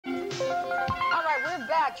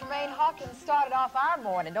like Tramaine Hawkins started off our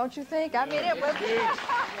morning, don't you think? I mean, it was...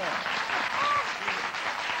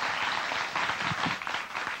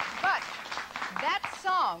 But that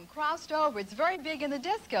song crossed over. It's very big in the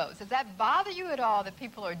discos. Does that bother you at all that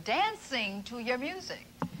people are dancing to your music?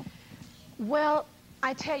 Well,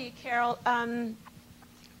 I tell you, Carol,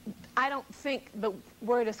 I don't think the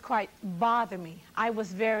word is quite bother me. I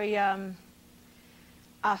was very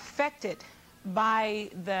affected by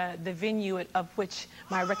the venue of which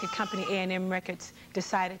my record company, A&M Records,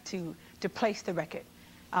 decided to place the record.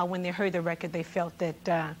 When they heard the record, they felt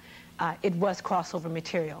that it was crossover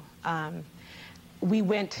material. We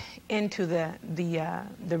went into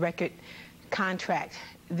the record contract,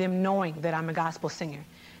 them knowing that I'm a gospel singer,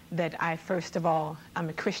 that I, first of all, I'm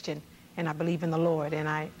a Christian, and I believe in the Lord, and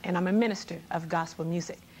I'm a minister of gospel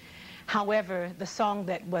music. However, the song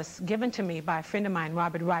that was given to me by a friend of mine,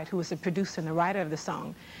 Robert Wright, who was the producer and the writer of the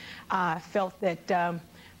song, felt that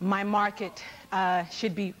my market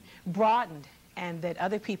should be broadened, and that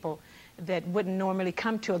other people that wouldn't normally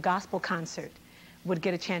come to a gospel concert would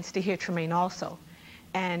get a chance to hear Tramaine also.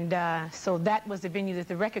 And so that was the venue that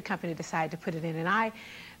the record company decided to put it in. And I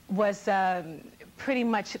was pretty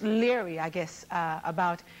much leery, I guess,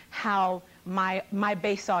 about how my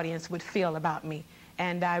base audience would feel about me.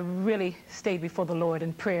 And I really stayed before the Lord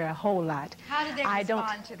in prayer a whole lot. How did they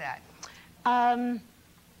respond to that?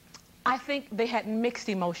 I think they had mixed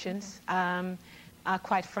emotions,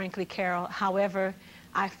 quite frankly, Carol. However,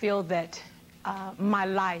 I feel that my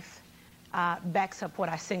life backs up what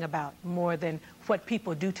I sing about more than what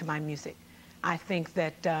people do to my music. I think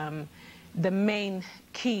that the main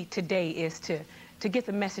key today is to get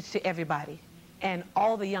the message to everybody. And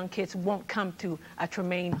all the young kids won't come to a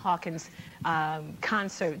Tramaine Hawkins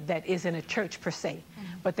concert that is in a church per se,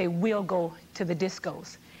 but they will go to the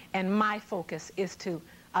discos. And my focus is to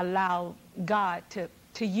allow God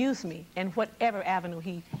to use me in whatever avenue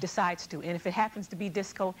he decides to. And if it happens to be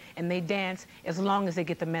disco and they dance, as long as they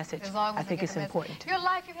get the message, I think it's important. Your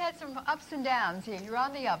life, you've had some ups and downs here. You're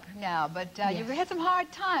on the up now, but yes, you've had some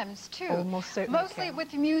hard times, too. Oh, most certainly. Mostly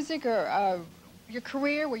with your music or your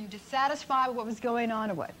career? Were you dissatisfied with what was going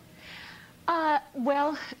on or what?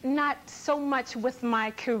 Well, not so much with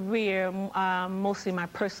my career, mostly my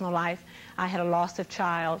personal life. I had a loss of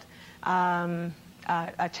child, a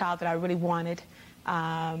child that I really wanted.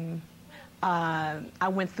 I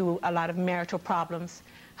went through a lot of marital problems.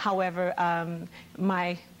 However,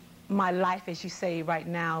 my life, as you say right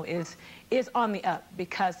now, is on the up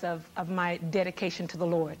because of my dedication to the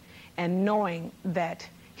Lord and knowing that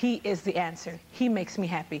He is the answer. He makes me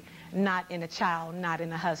happy, not in a child, not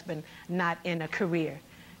in a husband, not in a career.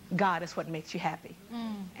 God is what makes you happy.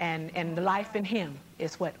 And the life in Him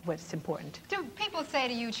is what's important. Do people say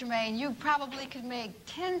to you, Tramaine, you probably could make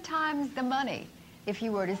 10 times the money if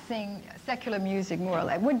you were to sing secular music, more or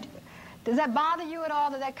less? Does that bother you at all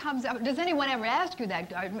that that comes up? Does anyone ever ask you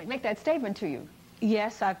that, or make that statement to you?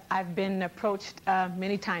 Yes, I've been approached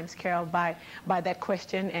many times, Carol, by that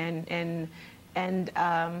question, and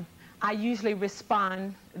I usually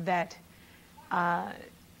respond that,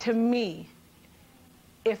 to me,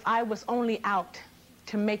 if I was only out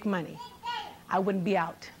to make money, I wouldn't be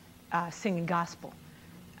out singing gospel.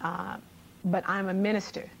 But I'm a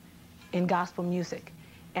minister in gospel music,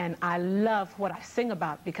 and I love what I sing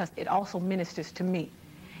about because it also ministers to me.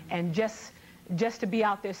 And just to be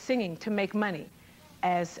out there singing to make money,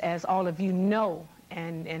 as all of you know,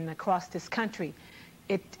 and across this country,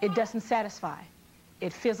 it doesn't satisfy.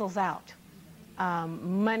 It fizzles out.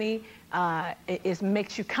 Money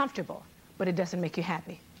makes you comfortable, but it doesn't make you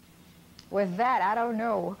happy. With that, I don't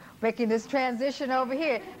know, making this transition over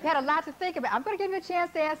here, you had a lot to think about. I'm going to give you a chance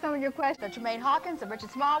to ask some of your questions. Tramaine Hawkins and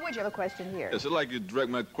Richard Smallwood, you have a question here. Yes, I'd like to direct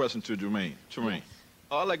my question to Tramaine. Tramaine,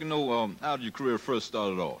 I'd like to know how your career first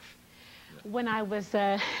started off. When I was,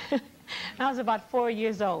 I was about 4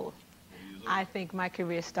 years old, I think my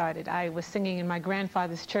career started. I was singing in my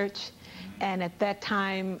grandfather's church, and at that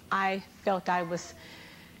time, I felt I was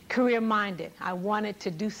career-minded. I wanted to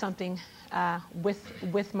do something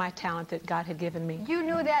with my talent that God had given me. You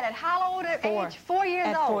knew that at how old age? 4 years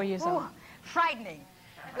old? At 4 years old. Frightening.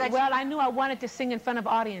 Well, I knew I wanted to sing in front of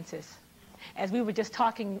audiences. As we were just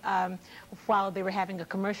talking while they were having a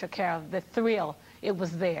commercial, Carol, the thrill, it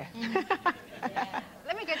was there.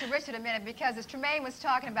 Let me get to Richard a minute, because as Tramaine was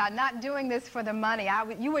talking about not doing this for the money,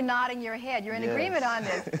 you were nodding your head. You're in agreement on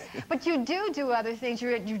this. But you do other things.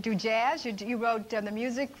 You do jazz. You wrote the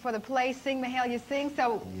music for the play Sing the Hell You Sing.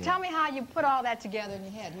 So tell me how you put all that together in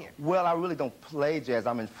your head here. Well, I really don't play jazz.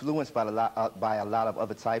 I'm influenced by a lot of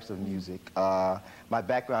other types of music. My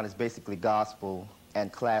background is basically gospel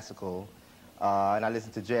and classical. and I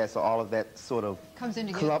listen to jazz, so all of that sort of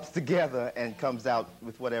clumps together and comes out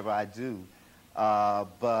with whatever I do. I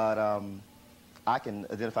can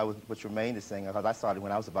identify with what Tramaine is saying, because I started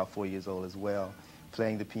when I was about 4 years old as well,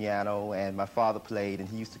 playing the piano, and my father played, and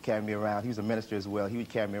he used to carry me around. He was a minister as well. He would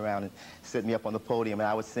carry me around and set me up on the podium, and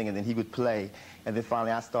I would sing, and then he would play. And then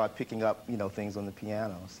finally I started picking up, you know, things on the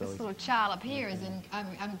piano. So this little child up here is in,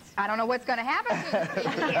 I don't know what's going to happen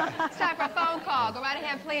to him. It's time for a phone call. Go right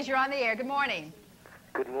ahead, please. You're on the air. Good morning.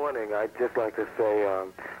 Good morning. I'd just like to say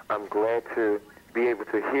I'm glad to be able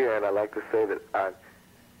to hear, and I'd like to say that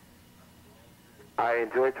I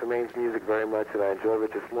enjoy Tramaine's music very much, and I enjoy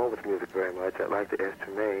Richard Smallwood's music very much. I'd like to ask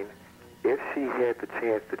Tramaine, if she had the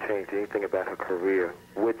chance to change anything about her career,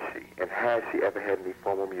 would she? And has she ever had any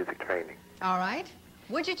formal music training? All right.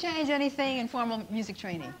 Would you change anything in formal music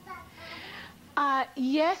training?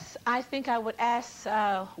 Yes, I think I would ask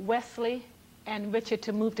Wesley and Richard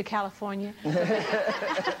to move to California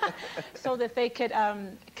so that they could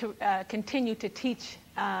continue to teach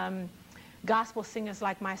gospel singers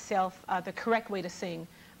like myself the correct way to sing.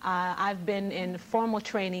 I've been in formal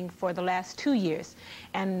training for the last 2 years,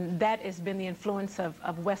 and that has been the influence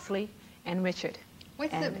of Wesley and Richard.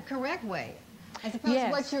 What's the correct way? As opposed to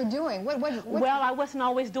what you're doing? Well, I wasn't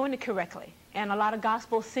always doing it correctly, and a lot of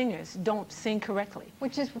gospel singers don't sing correctly.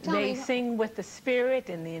 They sing with the spirit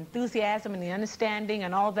and the enthusiasm and the understanding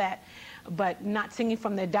and all that, but not singing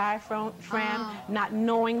from their diaphragm, not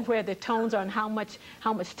knowing where the tones are and how much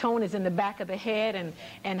tone is in the back of the head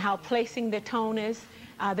and how placing the tone is.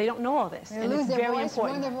 They don't know all this, and it's very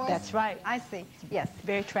important. That's right. I see. Yes.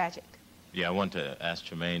 Very tragic. Yeah, I want to ask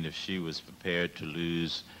Tramaine if she was prepared to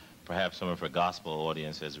lose perhaps some of her gospel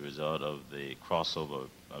audience as a result of the crossover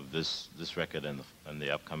of this record and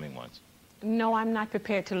the upcoming ones. No, I'm not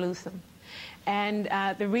prepared to lose them, and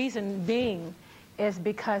the reason being is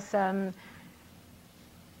because the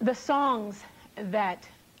songs that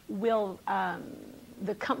will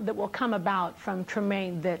come about from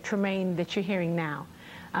Tramaine, the Tramaine that you're hearing now,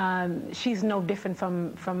 she's no different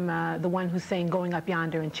from the one who sang "Going Up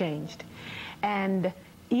Yonder" and changed. And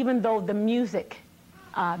even though the music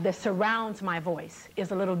that surrounds my voice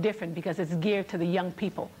is a little different because it's geared to the young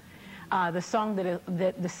people, the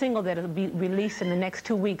single that will be released in the next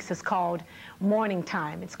 2 weeks is called Morning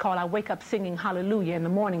Time. It's called I Wake Up Singing Hallelujah in the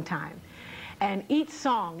Morning Time. And each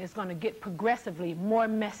song is going to get progressively more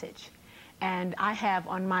message. And I have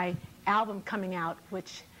on my album coming out,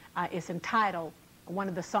 which is entitled, one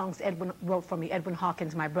of the songs Edwin wrote for me, Edwin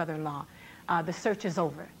Hawkins, my brother-in-law, The Search is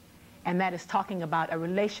Over. And that is talking about a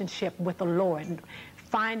relationship with the Lord,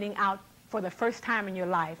 finding out for the first time in your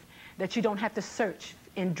life that you don't have to search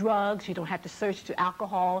in drugs, you don't have to search to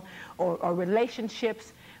alcohol or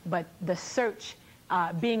relationships, but the search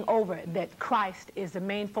being over, that Christ is the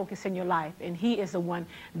main focus in your life, and he is the one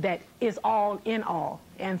that is all in all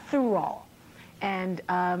and through all. And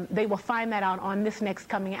they will find that out on this next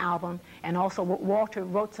coming album. And also Walter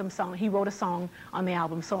wrote some song, he wrote a song on the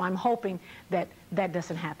album, so I'm hoping that that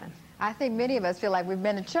doesn't happen. I think many of us feel like we've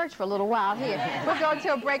been in church for a little while here. We'll go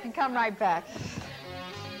to a break and come right back.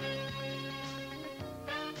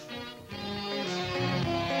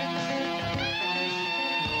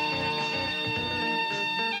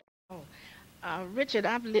 Richard,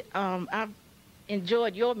 I've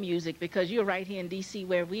enjoyed your music because you're right here in D.C.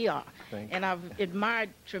 where we are. And I've admired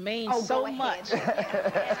Tramaine so much.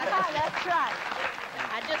 That's right.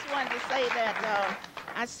 I just wanted to say that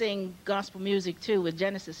I sing gospel music too with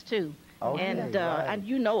Genesis 2. Okay, and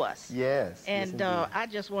you know us. Yes. And yes, I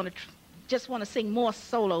just want to sing more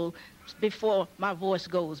solo before my voice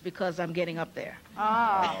goes because I'm getting up there.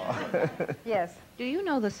 Oh. Yes. Do you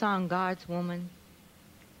know the song God's Woman?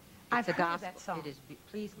 I've It's a heard gospel. that song. It is.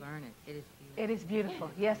 Please learn it. It is beautiful. It is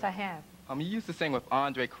beautiful. Yes, I have. You used to sing with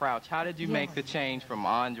Andre Crouch. How did you make the change from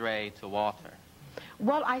Andre to Walter?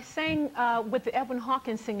 Well, I sang with the Edwin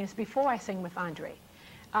Hawkins singers before I sang with Andre.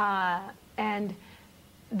 And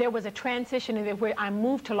there was a transition in where I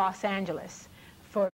moved to Los Angeles.